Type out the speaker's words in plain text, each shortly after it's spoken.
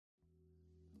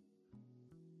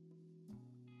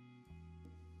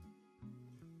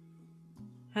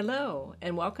Hello,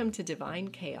 and welcome to Divine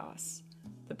Chaos,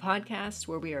 the podcast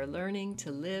where we are learning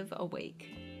to live awake.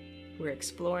 We're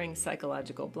exploring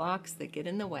psychological blocks that get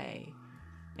in the way,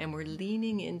 and we're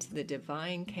leaning into the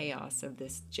divine chaos of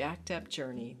this jacked up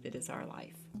journey that is our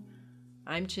life.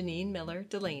 I'm Janine Miller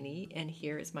Delaney, and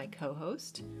here is my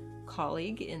co-host,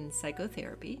 colleague in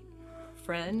psychotherapy,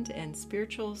 friend and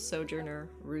spiritual sojourner,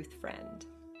 Ruth Friend.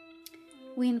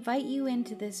 We invite you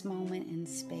into this moment in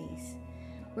space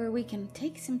where we can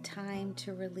take some time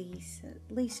to release, at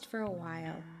least for a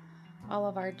while, all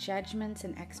of our judgments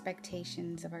and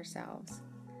expectations of ourselves.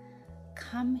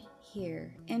 Come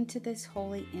here into this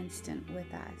holy instant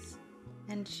with us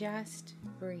and just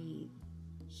breathe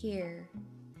here,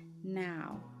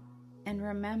 now, and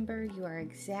remember you are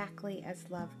exactly as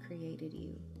love created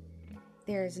you.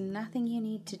 There is nothing you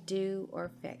need to do or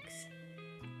fix.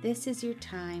 This is your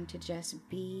time to just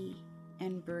be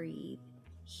and breathe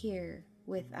here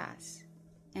with us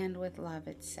and with love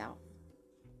itself.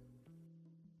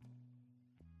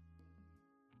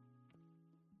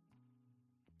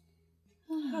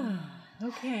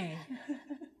 Okay.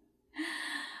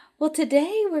 Well,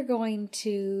 today we're going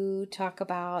to talk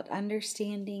about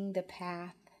understanding the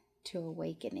path to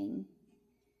awakening,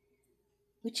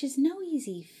 which is no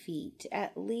easy feat,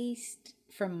 at least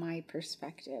from my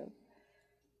perspective.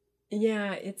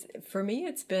 Yeah, for me,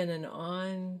 it's been an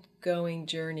ongoing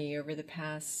journey over the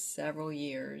past several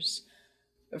years.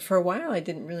 For a while, I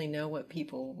didn't really know what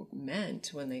people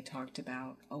meant when they talked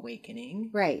about awakening.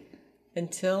 Right.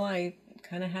 Until I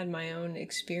kind of had my own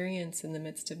experience in the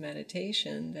midst of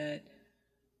meditation that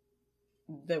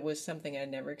was something I'd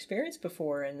never experienced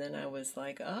before. And then I was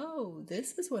like, oh,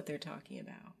 this is what they're talking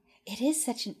about. It is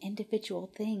such an individual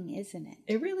thing, isn't it?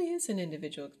 It really is an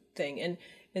individual thing.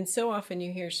 And so often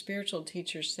you hear spiritual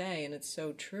teachers say, and it's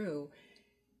so true,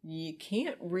 you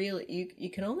can't really, you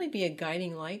can only be a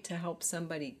guiding light to help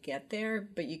somebody get there,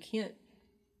 but you can't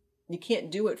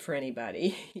do it for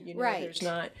anybody. Right. There's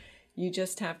not, you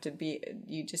just have to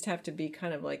be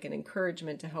kind of like an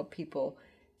encouragement to help people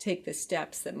take the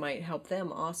steps that might help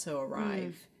them also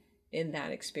arrive in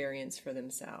that experience for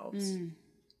themselves.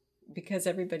 Because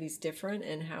everybody's different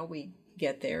and how we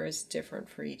get there is different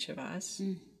for each of us.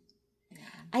 Yeah.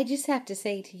 I just have to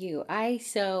say to you, I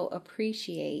so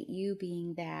appreciate you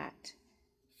being that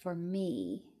for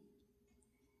me.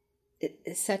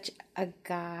 It's such a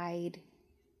guide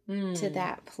to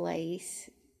that place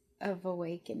of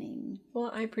awakening. Well,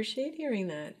 I appreciate hearing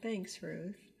that. Thanks,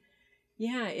 Ruth.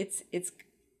 Yeah, it's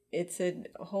a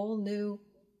whole new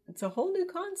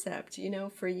concept.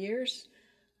 For years,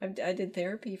 I did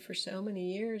therapy for so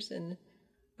many years, and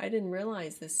I didn't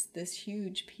realize this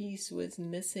huge piece was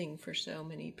missing for so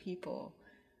many people.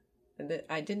 That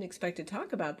I didn't expect to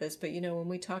talk about this, but when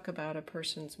we talk about a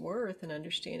person's worth and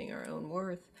understanding our own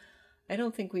worth, I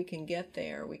don't think we can get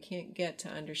there. We can't get to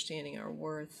understanding our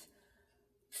worth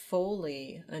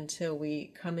fully until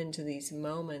we come into these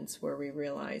moments where we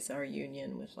realize our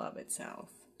union with love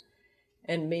itself.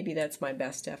 And maybe that's my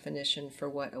best definition for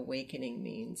what awakening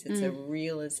means. It's a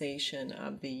realization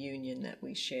of the union that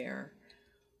we share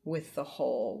with the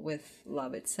whole, with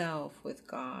love itself, with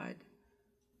God,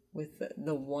 with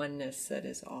the oneness that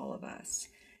is all of us.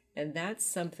 And that's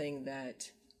something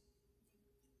that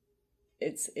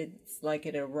it's like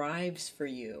it arrives for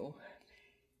you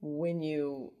when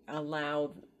you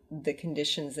allow the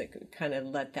conditions that kind of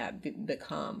let that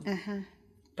become.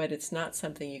 But it's not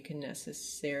something you can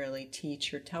necessarily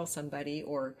teach or tell somebody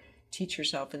or teach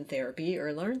yourself in therapy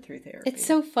or learn through therapy. It's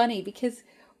so funny because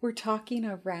we're talking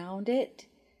around it,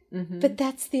 but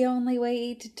that's the only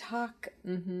way to talk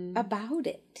about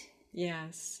it.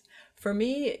 Yes. For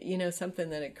me, something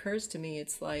that occurs to me,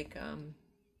 it's like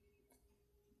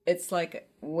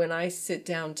when I sit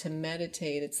down to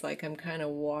meditate, it's like I'm kind of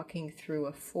walking through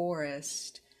a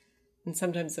forest, and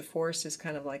sometimes the forest is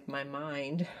kind of like my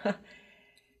mind.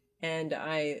 And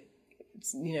I,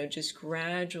 just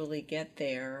gradually get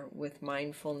there with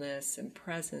mindfulness and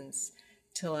presence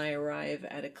till I arrive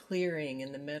at a clearing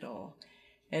in the middle.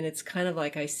 And it's kind of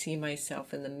like I see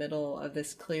myself in the middle of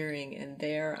this clearing, and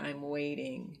there I'm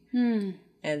waiting. And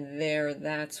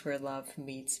that's where love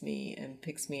meets me and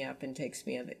picks me up and takes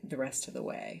me the rest of the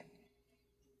way.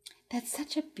 That's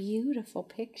such a beautiful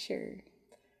picture.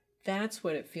 That's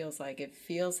what it feels like. It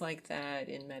feels like that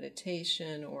in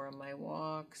meditation or on my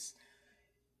walks.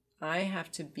 I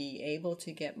have to be able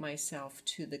to get myself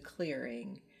to the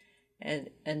clearing and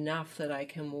enough that I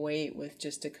can wait with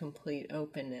just a complete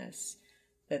openness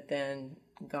that then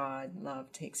God,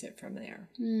 love, takes it from there.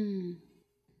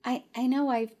 I know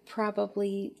I've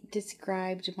probably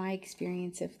described my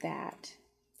experience of that.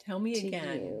 Tell me to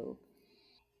again. You.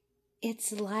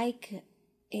 it's like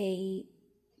a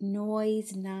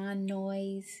noise,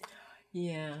 non-noise.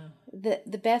 Yeah.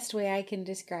 The best way I can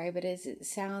describe it is it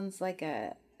sounds like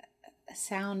a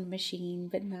sound machine,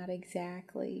 but not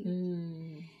exactly.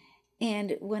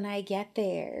 And when I get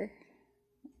there,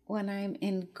 when I'm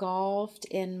engulfed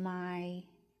in my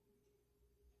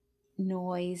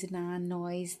noise,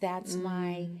 non-noise, that's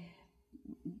my,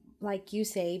 like you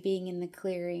say, being in the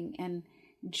clearing and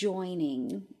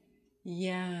joining.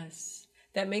 Yes.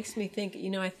 That makes me think,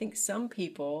 I think some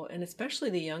people, and especially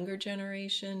the younger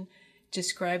generation,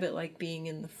 describe it like being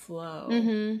in the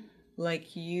flow.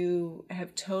 Like you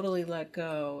have totally let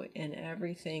go and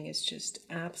everything is just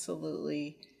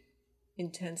absolutely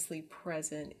intensely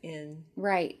present in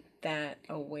that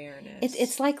awareness.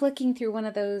 It's like looking through one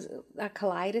of those, a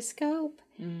kaleidoscope,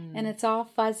 and it's all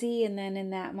fuzzy, and then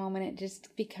in that moment it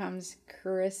just becomes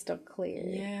crystal clear.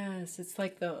 Yes, it's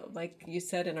like like you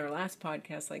said in our last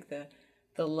podcast, like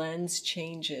the lens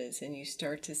changes and you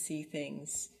start to see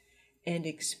things and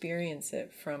experience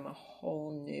it from a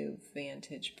whole new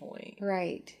vantage point.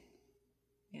 Right.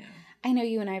 Yeah. I know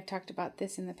you and I have talked about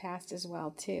this in the past as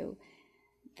well, too.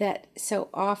 That so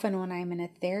often when I'm in a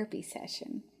therapy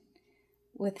session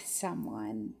with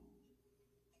someone,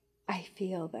 I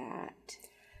feel that.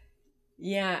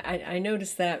 Yeah, I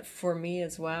noticed that for me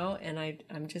as well. And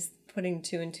I'm just putting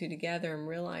two and two together and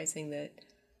realizing that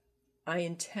I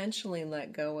intentionally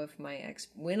let go of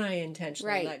when I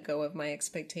intentionally let go of my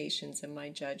expectations and my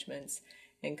judgments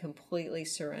and completely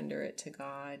surrender it to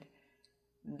God,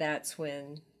 that's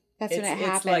when when it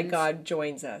happens. It's like God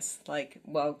joins us. Like,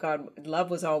 well, God, love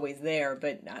was always there,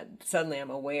 but suddenly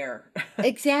I'm aware.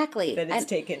 Exactly. that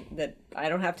that I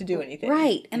don't have to do anything.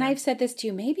 Right. And I've said this to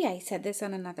you. Maybe I said this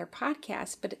on another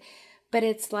podcast, but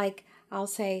it's like I'll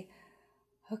say,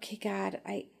 okay, God,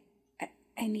 I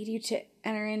need you to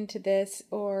enter into this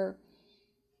or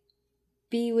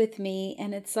be with me.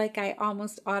 And it's like I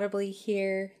almost audibly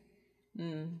hear,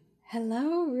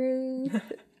 hello, Ruth.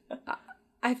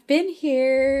 I've been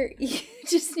here. You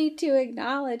just need to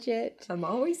acknowledge it. I'm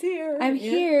always here. I'm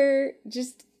here.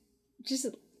 Just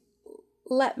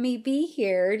let me be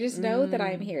here. Just know that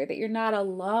I'm here, that you're not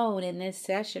alone in this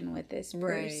session with this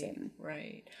person.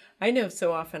 Right. I know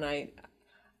so often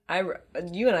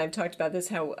you and I have talked about this,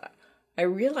 how I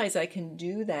realize I can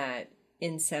do that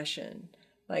in session.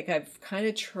 Like I've kind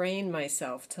of trained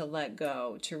myself to let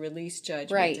go, to release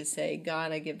judgment, to say,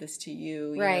 God, I give this to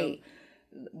you. You know,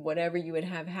 whatever you would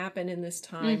have happen in this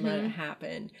time, let it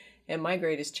happen. And my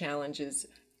greatest challenge is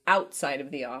outside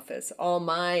of the office, all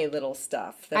my little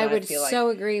stuff that I would feel so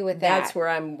agree with that. That's where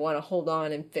I want to hold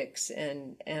on and fix,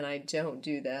 and I don't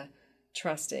do the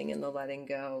trusting and the letting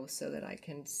go so that I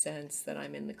can sense that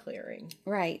I'm in the clearing.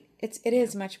 Right. It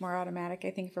is much more automatic,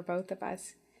 I think, for both of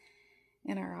us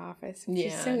in our office, which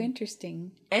is so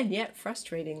interesting. And yet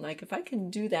frustrating. Like, if I can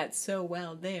do that so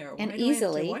well there, and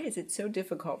easily, why is it so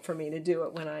difficult for me to do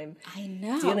it when I'm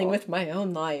dealing with my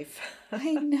own life?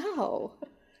 I know.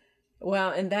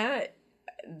 Well, and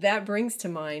that brings to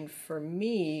mind for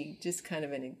me just kind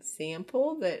of an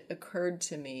example that occurred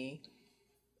to me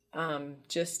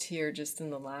just in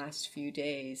the last few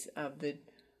days of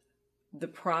the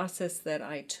process that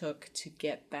I took to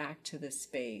get back to the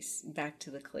space, back to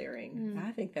the clearing.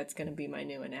 I think that's going to be my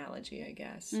new analogy, I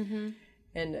guess.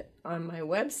 And on my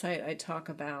website, I talk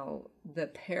about the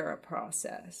para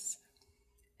process.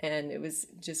 And it was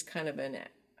just kind of an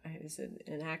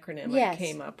acronym I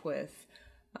came up with.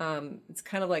 It's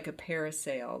kind of like a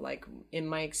parasail. Like in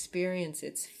my experience,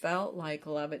 it's felt like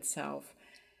love itself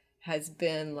has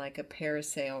been like a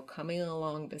parasail coming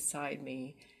along beside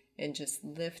me and just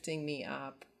lifting me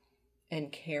up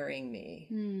and carrying me,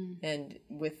 and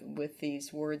with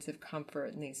these words of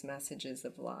comfort and these messages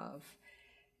of love.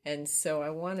 And so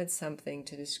I wanted something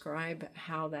to describe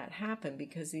how that happened,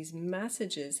 because these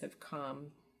messages have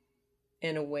come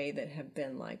in a way that have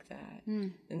been like that.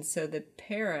 And so the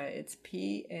para, it's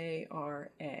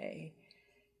P-A-R-A.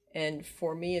 And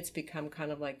for me, it's become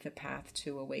kind of like the path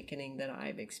to awakening that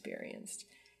I've experienced.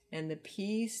 And the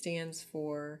P stands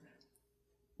for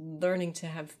learning to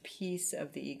have peace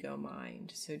of the ego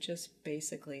mind. So just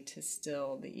basically to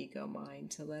still the ego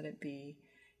mind, to let it be,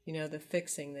 the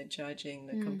fixing, the judging,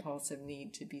 the compulsive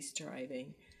need to be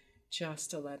striving, just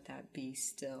to let that be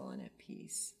still and at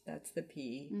peace. That's the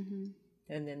P.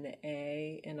 And then the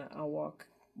A, and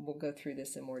we'll go through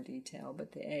this in more detail,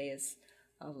 but the A is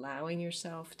allowing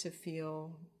yourself to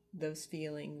feel those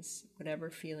feelings,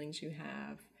 whatever feelings you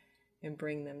have, and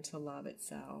bring them to love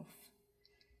itself.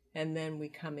 And then we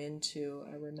come into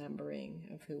a remembering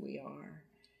of who we are.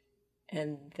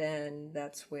 And then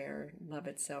that's where love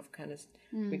itself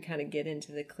we kind of get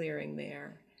into the clearing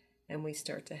there, and we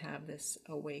start to have this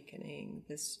awakening,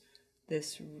 this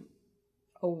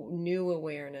new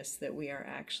awareness that we are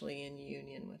actually in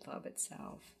union with love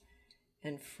itself.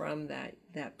 And from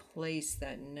that place,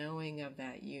 that knowing of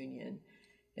that union,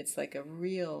 it's like a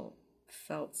real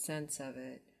felt sense of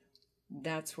it.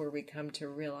 That's where we come to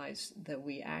realize that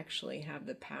we actually have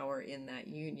the power in that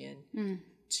union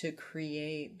to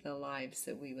create the lives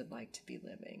that we would like to be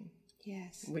living.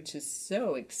 Yes. Which is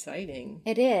so exciting.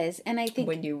 It is. And I think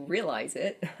when you realize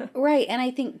it. Right. And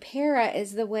I think para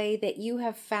is the way that you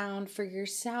have found for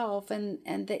yourself, and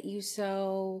that you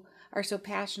are so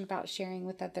passionate about sharing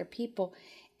with other people.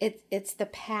 It's the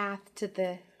path to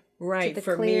the right. to the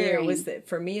For clearing.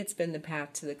 me, it's been the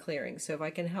path to the clearing. So if I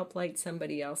can help light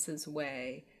somebody else's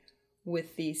way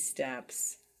with these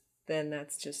steps, then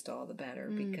that's just all the better,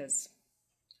 because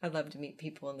I love to meet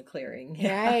people in the clearing.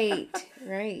 Right.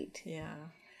 Right. Yeah.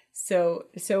 So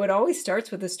it always starts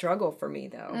with a struggle for me,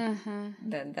 though.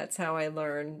 Then that's how I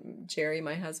learn. Jerry,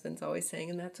 my husband's always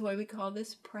saying, and that's why we call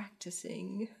this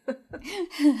practicing.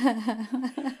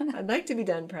 I'd like to be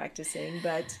done practicing,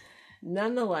 but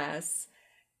nonetheless,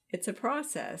 it's a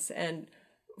process. And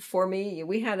for me,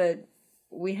 we had a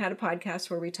podcast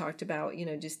where we talked about,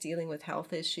 just dealing with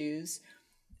health issues.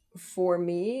 For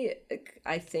me,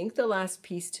 I think the last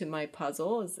piece to my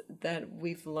puzzle is that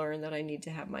we've learned that I need to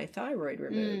have my thyroid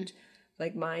removed,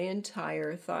 like my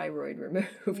entire thyroid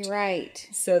removed. Right.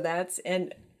 So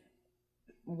and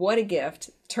what a gift.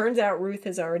 Turns out Ruth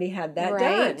has already had that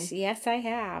done. Yes, I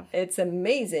have. It's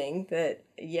amazing that,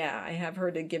 I have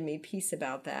her to give me peace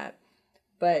about that.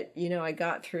 But, I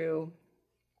got through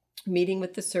meeting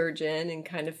with the surgeon and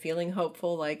kind of feeling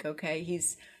hopeful, like, okay,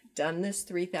 he's done this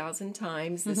 3,000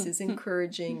 times. This is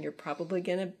encouraging. You're probably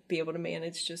going to be able to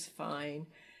manage just fine.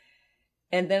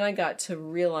 And then I got to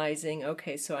realizing,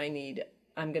 okay, so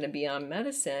I'm going to be on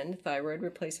medicine, thyroid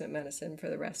replacement medicine, for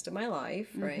the rest of my life,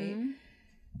 right?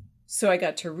 So I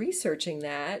got to researching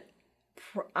that.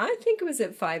 I think it was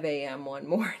at 5 a.m. one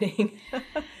morning,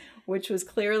 which was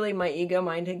clearly my ego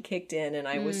mind had kicked in, and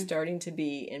I was starting to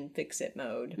be in fix-it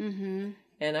mode.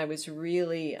 And I was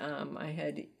really,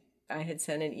 I had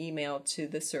sent an email to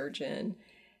the surgeon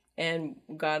and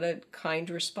got a kind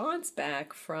response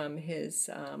back from his,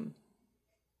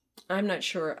 I'm not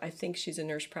sure, I think she's a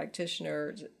nurse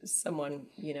practitioner, someone,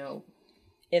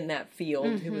 in that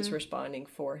field who was responding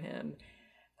for him.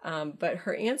 But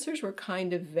her answers were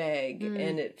kind of vague,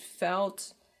 and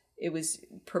it was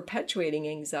perpetuating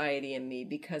anxiety in me,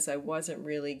 because I wasn't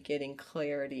really getting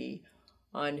clarity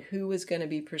on who was going to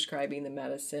be prescribing the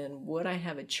medicine. Would I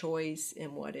have a choice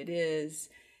in what it is?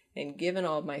 And given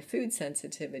all of my food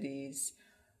sensitivities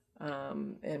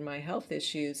and my health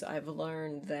issues, I've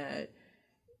learned that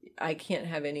I can't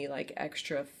have any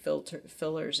extra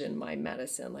fillers in my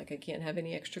medicine. Like I can't have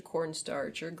any extra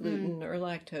cornstarch or gluten or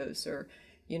lactose or,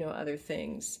 other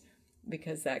things,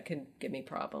 because that could give me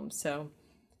problems. So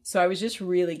I was just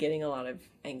really getting a lot of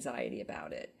anxiety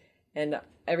about it. And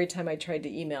every time I tried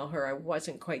to email her, I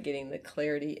wasn't quite getting the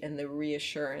clarity and the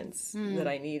reassurance that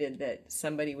I needed, that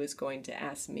somebody was going to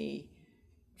ask me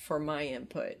for my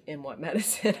input in what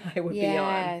medicine I would be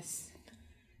on.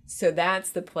 So that's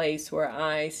the place where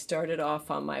I started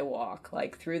off on my walk,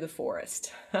 like through the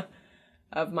forest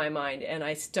of my mind. And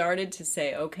I started to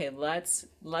say, okay, let's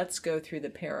go through the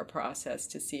para process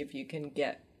to see if you can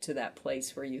get to that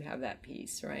place where you have that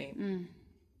peace, right?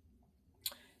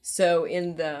 So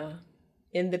in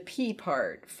the P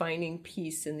part, finding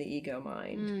peace in the ego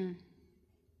mind,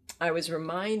 I was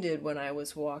reminded when I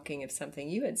was walking of something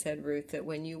you had said, Ruth, that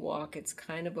when you walk, it's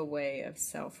kind of a way of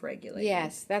self-regulating.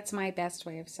 Yes, that's my best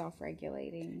way of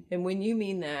self-regulating. And when you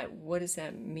mean that, what does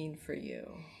that mean for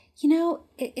you?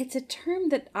 It's a term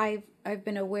that I've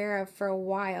been aware of for a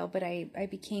while, but I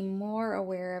became more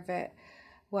aware of it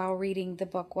while reading the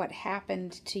book What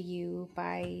Happened to You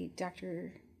by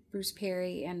Dr. Bruce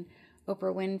Perry and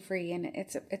Oprah Winfrey, and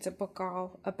it's a book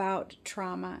all about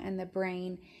trauma and the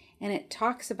brain, and it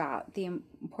talks about the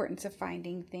importance of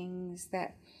finding things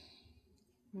that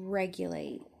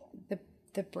regulate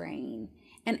the brain.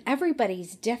 And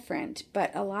everybody's different,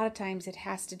 but a lot of times it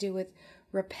has to do with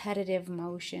repetitive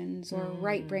motions or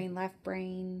right brain, left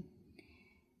brain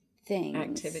things.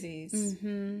 Activities.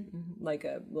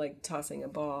 Like tossing a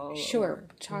ball. Sure,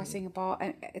 tossing a ball.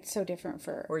 And it's so different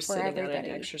for sitting everybody. on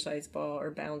an exercise ball, or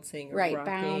bouncing, or right,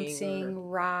 rocking.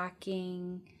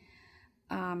 Rocking.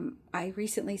 I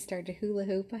recently started hula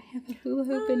hoop. I have a hula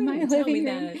hoop in my living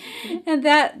room. And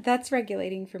that's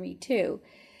regulating for me too.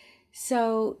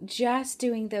 So just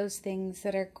doing those things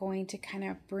that are going to kind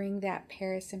of bring that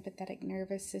parasympathetic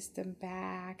nervous system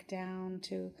back down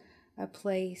to a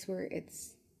place where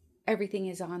everything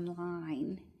is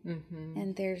online,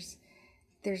 and there's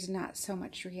not so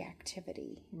much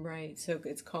reactivity. Right. So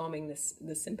it's calming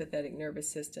the sympathetic nervous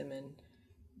system and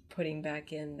putting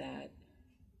back in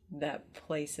that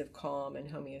place of calm and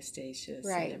homeostasis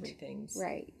and everything.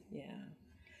 Right. Yeah.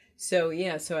 So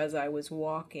as I was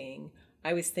walking,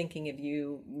 I was thinking of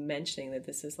you mentioning that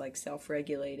this is like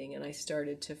self-regulating, and I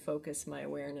started to focus my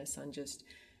awareness on just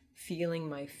feeling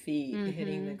my feet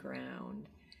hitting the ground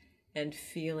and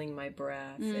feeling my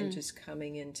breath and just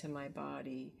coming into my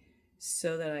body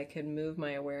so that I could move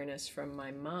my awareness from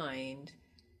my mind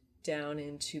down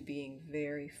into being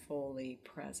very fully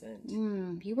present.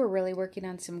 You were really working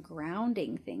on some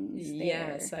grounding things there.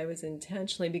 Yes, I was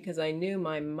intentionally, because I knew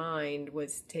my mind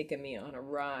was taking me on a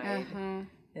ride.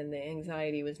 And the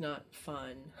anxiety was not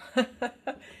fun.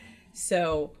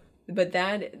 So, but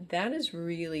that is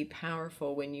really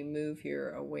powerful when you move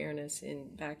your awareness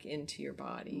back into your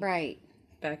body. Right.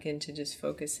 Back into just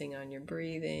focusing on your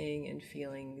breathing and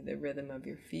feeling the rhythm of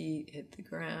your feet hit the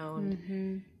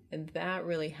ground. And that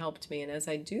really helped me. And as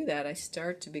I do that, I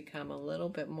start to become a little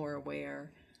bit more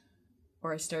aware,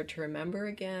 or I start to remember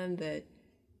again that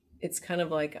it's kind of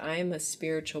like I'm a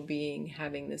spiritual being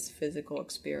having this physical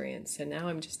experience. And now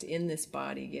I'm just in this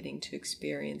body getting to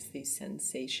experience these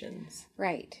sensations.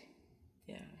 Right.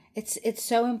 Yeah. It's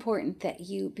so important that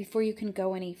before you can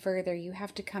go any further, you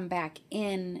have to come back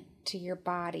in to your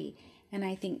body. And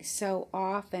I think so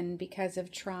often, because of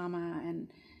trauma and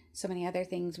so many other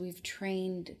things, we've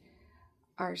trained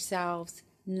ourselves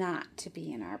not to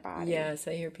be in our body. Yes,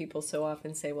 I hear people so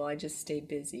often say, well, I just stay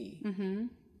busy.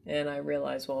 And I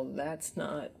realize, well, that's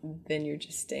not, then you're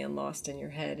just staying lost in your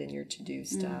head and your to-do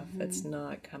stuff. That's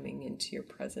not coming into your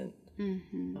present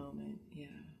moment. Yeah.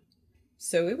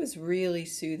 So it was really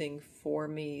soothing for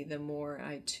me the more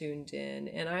I tuned in.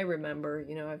 And I remember,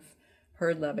 I've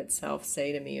heard Love Itself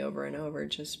say to me over and over,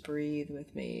 just breathe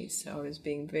with me. So I was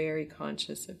being very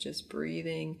conscious of just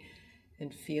breathing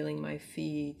and feeling my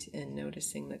feet and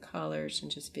noticing the colors and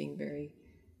just being very,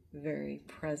 very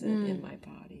present in my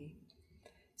body.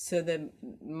 So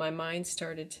my mind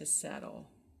started to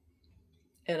settle.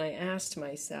 And I asked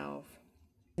myself,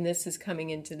 and this is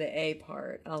coming into the A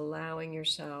part, allowing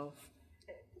yourself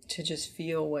to just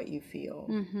feel what you feel.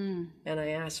 And I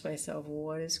asked myself,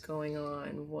 what is going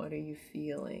on? What are you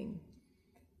feeling?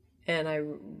 And I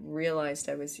realized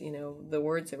I was, the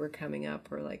words that were coming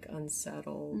up were like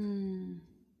unsettled,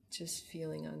 just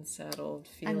feeling unsettled,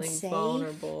 feeling Unsafe?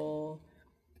 Vulnerable.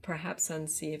 Perhaps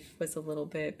unsafe was a little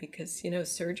bit because,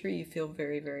 surgery, you feel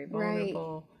very, very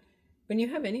vulnerable. Right. When you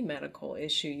have any medical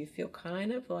issue, you feel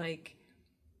kind of like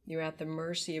you're at the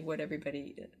mercy of what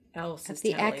everybody else is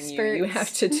telling you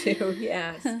have to do.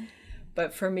 Yes.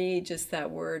 But for me, just that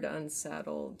word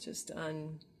unsettled, just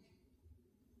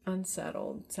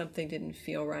unsettled, something didn't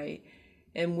feel right.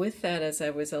 And with that, as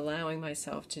I was allowing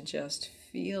myself to just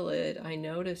feel it, I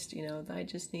noticed, I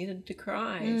just needed to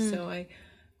cry. So I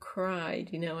cried,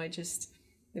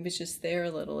 it was just there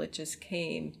a little, it just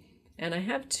came. And I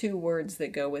have two words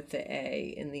that go with the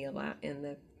A in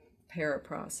the para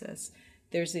process.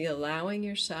 There's the allowing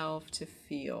yourself to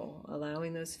feel,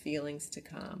 allowing those feelings to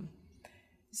come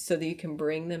so that you can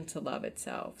bring them to love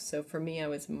itself. So for me, I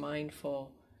was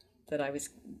mindful that I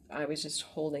was just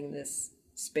holding this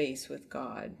space with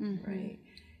God, right?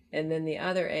 And then the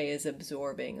other A is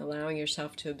absorbing, allowing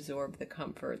yourself to absorb the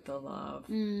comfort, the love,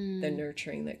 the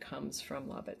nurturing that comes from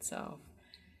love itself.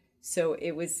 So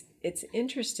it's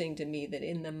interesting to me that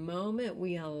in the moment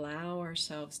we allow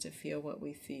ourselves to feel what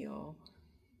we feel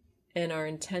and are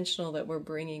intentional that we're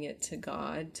bringing it to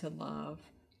God, to love,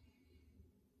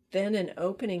 then an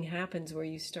opening happens where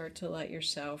you start to let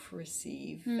yourself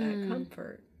receive that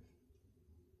comfort.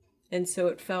 And so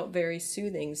it felt very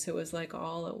soothing. So it was like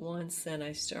all at once, then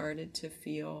I started to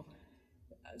feel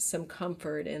some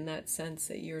comfort in that sense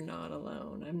that you're not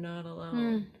alone. I'm not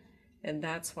alone. And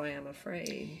that's why I'm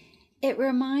afraid. It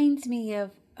reminds me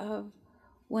of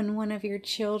when one of your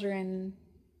children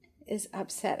is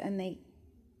upset and they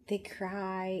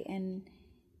cry and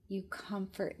you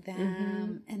comfort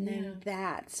them. And then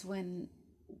that's when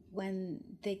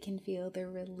they can feel the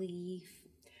relief.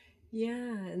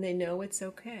 Yeah, and they know it's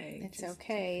okay. It's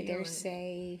okay. They're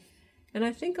safe. And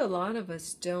I think a lot of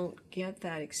us don't get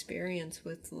that experience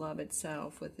with love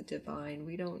itself, with the divine.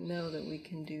 We don't know that we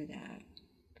can do that.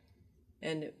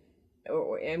 And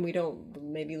we don't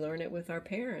maybe learn it with our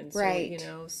parents. Right.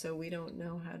 Or, so we don't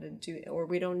know how to do it, or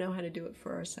we don't know how to do it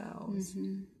for ourselves.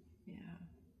 Yeah.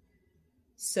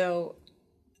 So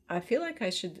I feel like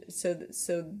I should,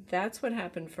 so that's what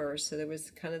happened first. So there was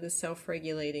kind of the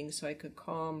self-regulating so I could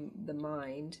calm the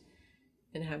mind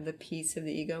and have the peace of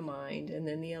the ego mind, and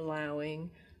then the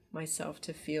allowing myself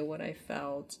to feel what I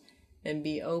felt and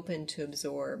be open to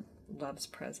absorb love's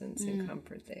presence and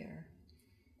comfort there.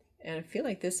 And I feel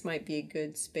like this might be a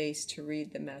good space to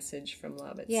read the message from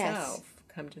love itself,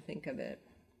 come to think of it.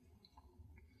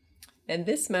 And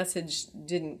this message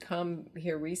didn't come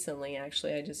here recently,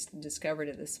 actually. I just discovered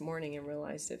it this morning and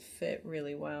realized it fit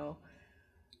really well.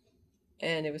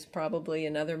 And it was probably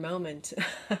another moment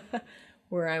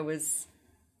where I was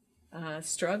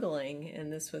struggling,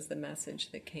 and this was the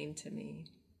message that came to me.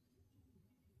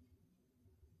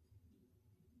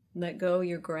 Let go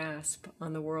your grasp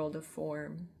on the world of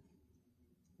form.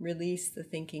 Release the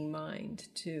thinking mind,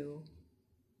 too.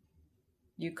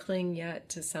 You cling yet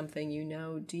to something you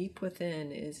know deep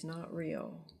within is not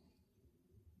real.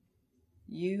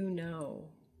 You know.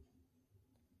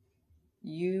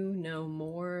 You know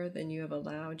more than you have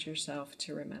allowed yourself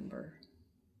to remember.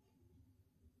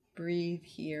 Breathe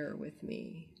here with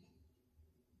me.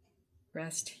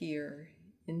 Rest here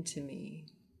into me.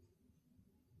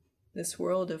 This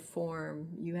world of form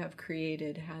you have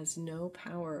created has no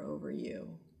power over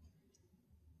you.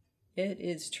 It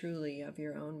is truly of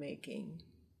your own making.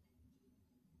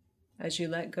 As you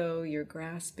let go your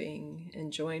grasping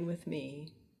and join with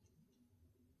me,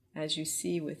 as you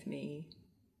see with me,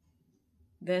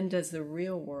 then does the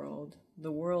real world,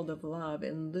 the world of love,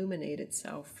 illuminate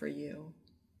itself for you.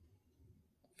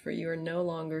 For you are no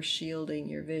longer shielding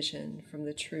your vision from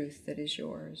the truth that is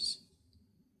yours.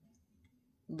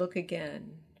 Look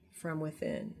again from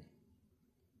within,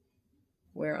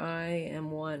 where I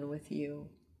am one with you.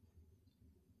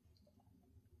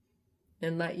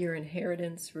 And let your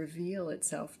inheritance reveal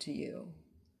itself to you,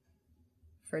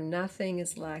 for nothing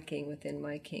is lacking within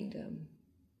my kingdom,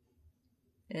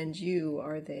 and you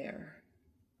are there,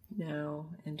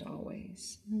 now and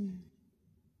always.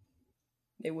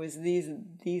 It was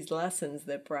these lessons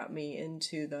that brought me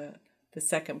into the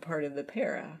second part of the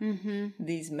para,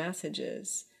 these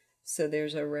messages. So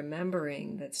there's a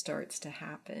remembering that starts to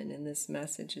happen, and this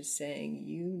message is saying,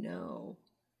 you know,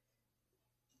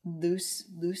 loose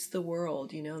the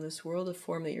world, you know, this world of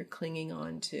form that you're clinging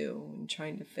on to and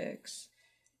trying to fix.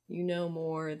 You know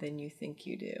more than you think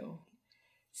you do.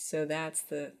 So that's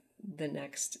the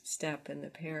next step in the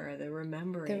para, the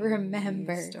remembering. The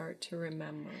remember. You start to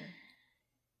remember.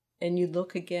 And you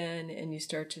look again and you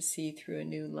start to see through a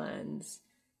new lens.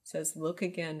 It says, look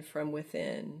again from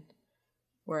within,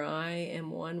 where I am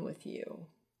one with you.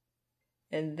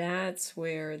 And that's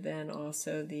where then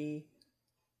also the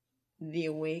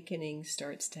awakening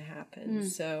starts to happen.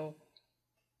 So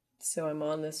I'm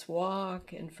on this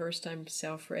walk, and first I'm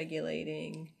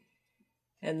self-regulating,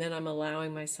 and then I'm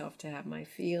allowing myself to have my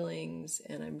feelings,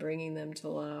 and I'm bringing them to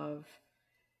love,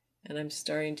 and I'm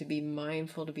starting to be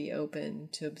mindful, to be open,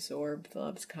 to absorb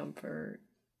love's comfort.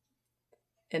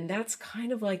 And that's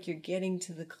kind of like you're getting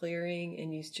to the clearing,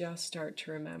 and you just start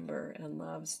to remember, and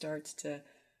love starts to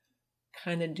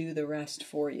kind of do the rest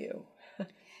for you.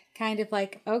 Kind of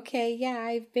like, okay, yeah,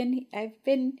 I've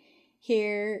been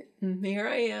here. Here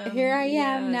I am. Here I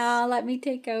am. Yes. Now let me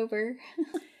take over.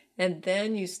 And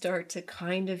then you start to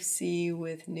kind of see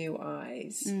with new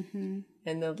eyes. And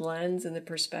the lens and the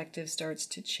perspective starts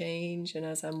to change. And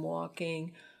as I'm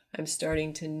walking, I'm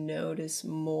starting to notice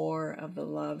more of the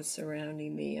love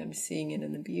surrounding me. I'm seeing it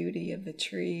in the beauty of the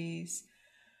trees.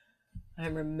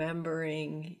 I'm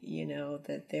remembering, you know,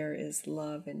 that there is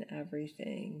love in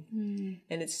everything.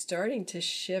 And it's starting to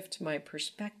shift my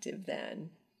perspective then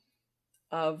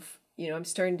of, you know, I'm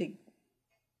starting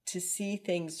to see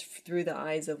things through the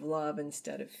eyes of love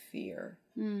instead of fear.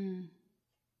 And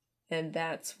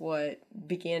that's what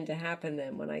began to happen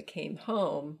then when I came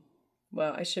home.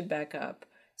 Well, I should back up.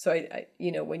 So I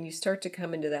you know, when you start to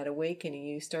come into that awakening,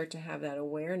 you start to have that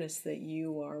awareness that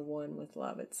you are one with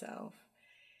love itself.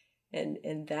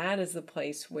 And that is the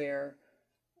place where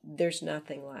there's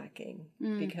nothing lacking.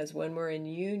 Because when we're in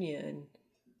union,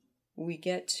 we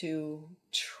get to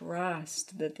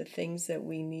trust that the things that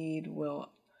we need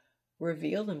will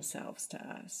reveal themselves to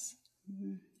us.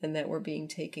 And that we're being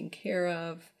taken care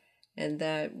of, and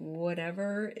that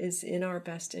whatever is in our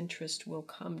best interest will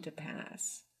come to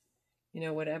pass. You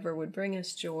know, whatever would bring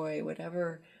us joy,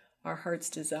 whatever our heart's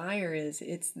desire is,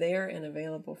 it's there and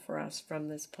available for us from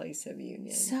this place of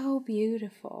union. So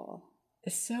beautiful.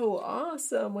 It's so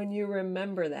awesome when you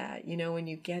remember that, you know, when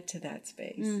you get to that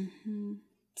space.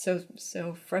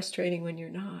 So frustrating when you're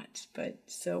not, but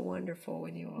so wonderful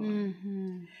when you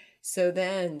are. So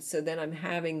then I'm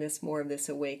having this more of this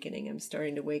awakening. I'm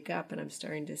starting to wake up and I'm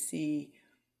starting to see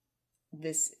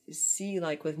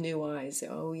like with new eyes.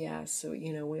 Oh yeah, so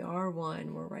we are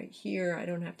one. We're right here. I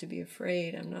don't have to be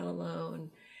afraid. I'm not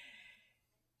alone.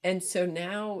 And so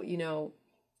now,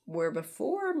 where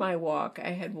before my walk, I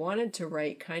had wanted to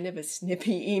write kind of a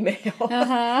snippy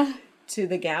email to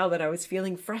the gal that I was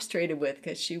feeling frustrated with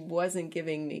because she wasn't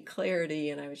giving me clarity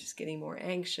and I was just getting more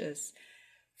anxious.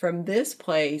 From this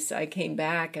place, I came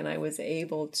back and I was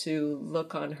able to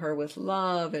look on her with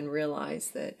love and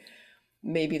realize that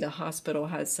maybe the hospital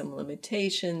has some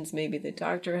limitations, maybe the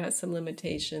doctor has some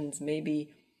limitations, maybe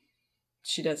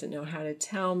she doesn't know how to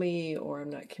tell me, or I'm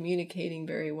not communicating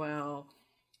very well.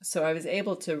 So I was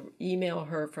able to email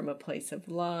her from a place of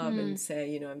love and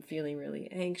say, I'm feeling really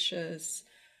anxious.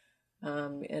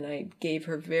 And I gave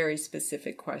her very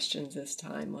specific questions this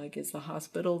time, like, is the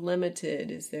hospital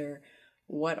limited?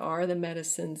 What are the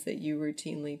medicines that you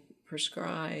routinely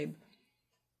prescribe?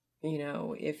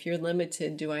 If you're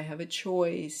limited, do I have a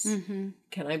choice?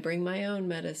 Can I bring my own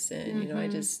medicine? I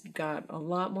just got a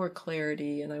lot more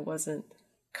clarity and I wasn't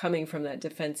coming from that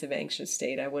defensive, anxious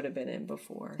state I would have been in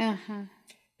before.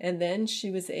 And then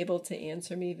she was able to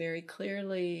answer me very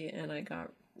clearly and I got,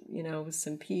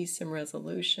 some peace, some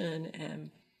resolution.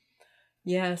 And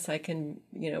yes, I can,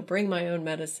 bring my own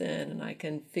medicine and I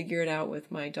can figure it out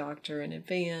with my doctor in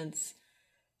advance.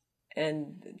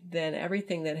 And then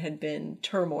everything that had been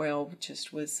turmoil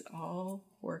just was all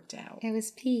worked out. It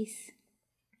was peace.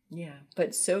 Yeah,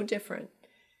 but so different.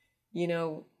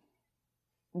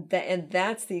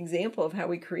 That's the example of how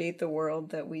we create the world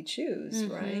that we choose,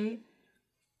 right?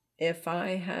 If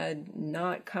I had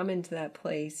not come into that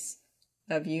place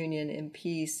of union and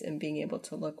peace and being able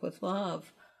to look with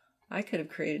love, I could have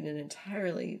created an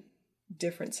entirely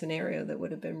different scenario that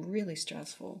would have been really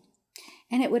stressful.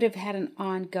 And it would have had an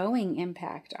ongoing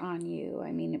impact on you.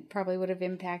 I mean, it probably would have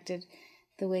impacted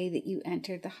the way that you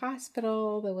entered the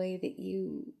hospital, the way that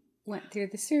you went through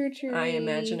the surgery. I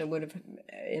imagine it would have,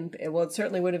 it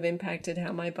certainly would have impacted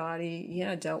how my body,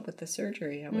 dealt with the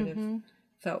surgery. I would have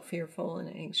felt fearful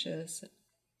and anxious.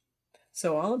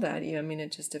 So all of that,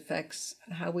 it just affects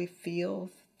how we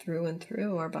feel through and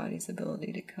through our body's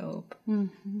ability to cope.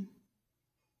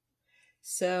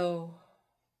 So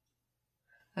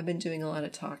I've been doing a lot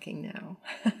of talking now.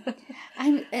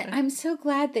 I'm so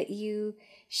glad that you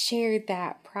shared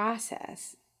that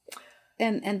process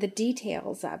and the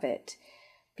details of it,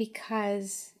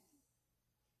 because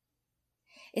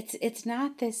it's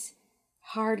not this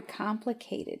hard,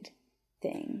 complicated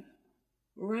thing.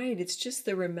 Right. It's just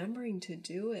the remembering to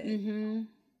do it.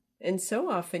 And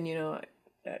so often,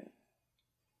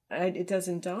 it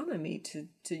doesn't dawn on me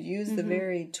to use the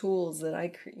very tools that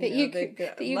I that you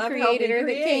created or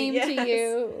that came to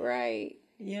you. Right.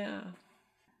 Yeah.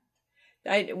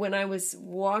 When I was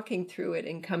walking through it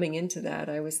and coming into that,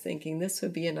 I was thinking this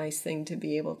would be a nice thing to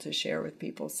be able to share with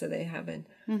people so they have an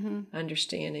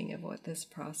understanding of what this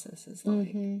process is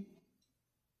like.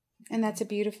 And that's a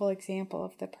beautiful example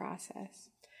of the process.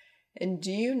 And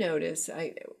do you notice,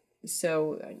 I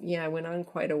went on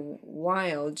quite a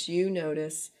while. Do you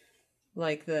notice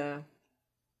like the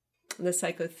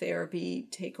psychotherapy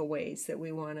takeaways that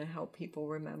we want to help people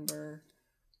remember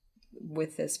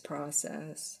with this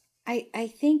process?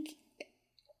 I think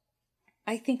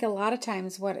a lot of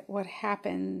times what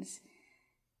happens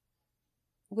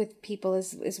with people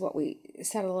is what we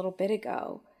said a little bit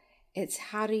ago. It's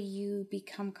how do you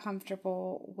become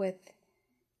comfortable with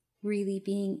really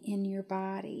being in your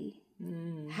body?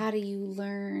 How do you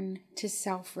learn to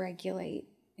self-regulate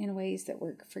in ways that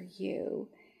work for you?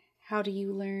 How do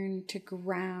you learn to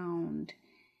ground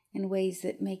in ways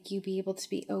that make you be able to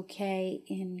be okay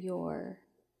in your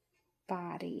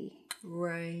body?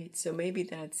 Right. So maybe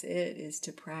that's it, is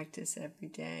to practice every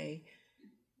day,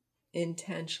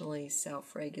 intentionally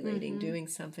self-regulating, doing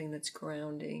something that's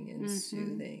grounding and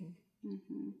soothing.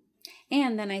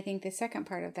 And then I think the second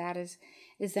part of that is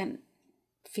then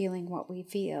feeling what we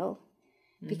feel.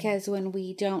 Because when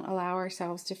we don't allow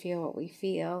ourselves to feel what we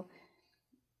feel,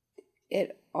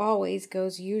 it always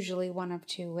goes usually one of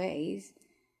two ways.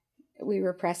 We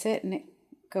repress it and it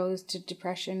goes to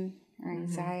depression or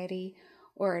anxiety,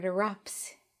 or it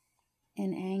erupts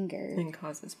in anger. And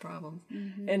causes problems.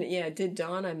 And it did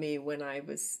dawn on me when I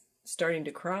was starting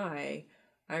to cry.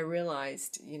 I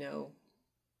realized,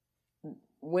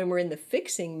 when we're in the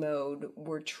fixing mode,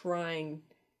 we're trying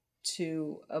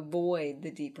to avoid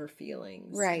the deeper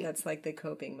feelings. Right. That's like the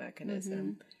coping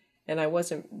mechanism. And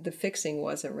the fixing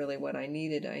wasn't really what I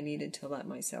needed. I needed to let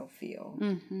myself feel.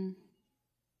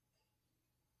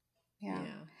 Yeah.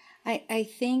 I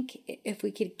think if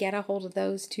we could get a hold of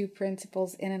those two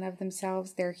principles in and of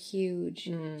themselves, they're huge.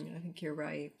 I think you're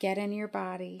right. Get in your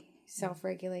body,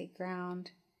 self-regulate,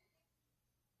 ground,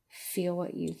 feel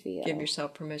what you feel. Give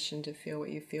yourself permission to feel what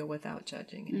you feel without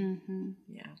judging it. Mm-hmm.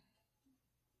 Yeah.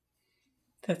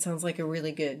 That sounds like a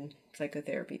really good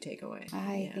psychotherapy takeaway.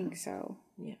 I think so.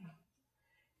 Yeah.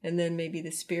 And then maybe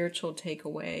the spiritual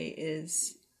takeaway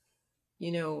is,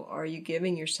 are you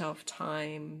giving yourself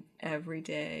time every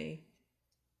day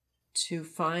to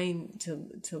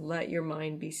let your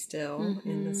mind be still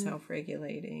in the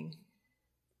self-regulating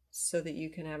so that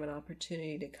you can have an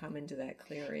opportunity to come into that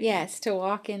clearing? Yes, to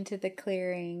walk into the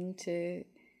clearing, to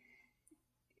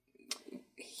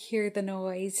hear the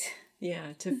noise.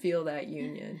 Yeah, to feel that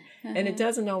union. And it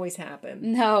doesn't always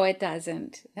happen. No, it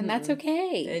doesn't. And that's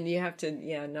okay. And you have to,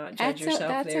 not judge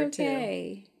yourself there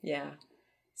okay. too. Yeah.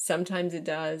 Sometimes it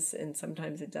does and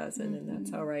sometimes it doesn't. And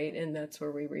that's all right. And that's where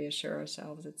we reassure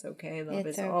ourselves it's okay. Love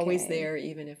is always there,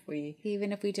 even if we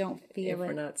don't feel it. If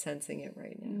we're not sensing it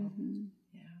right now.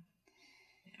 Yeah.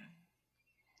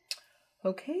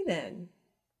 Okay then.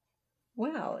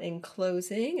 Well, in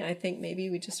closing, I think maybe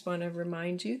we just want to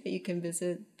remind you that you can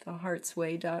visit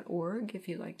theheartsway.org if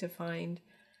you'd like to find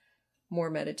more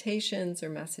meditations or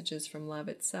messages from love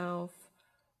itself,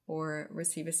 or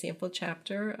receive a sample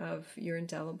chapter of Your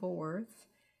Indelible Worth.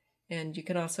 And you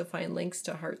can also find links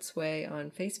to Heartsway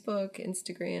on Facebook,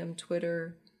 Instagram,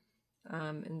 Twitter,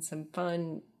 and some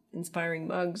fun, inspiring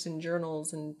mugs and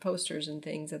journals and posters and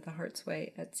things at the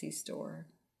Heartsway Etsy store.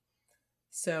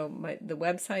 So the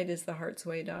website is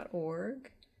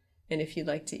theheartsway.org. And if you'd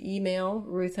like to email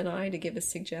Ruth and I to give us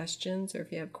suggestions, or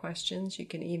if you have questions, you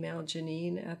can email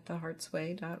Janine at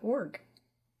theheartsway.org.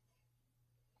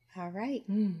 All right.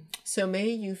 So may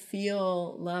you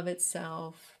feel love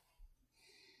itself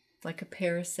like a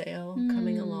parasail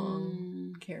coming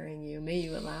along, carrying you. May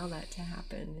you allow that to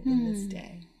happen in this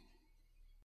day.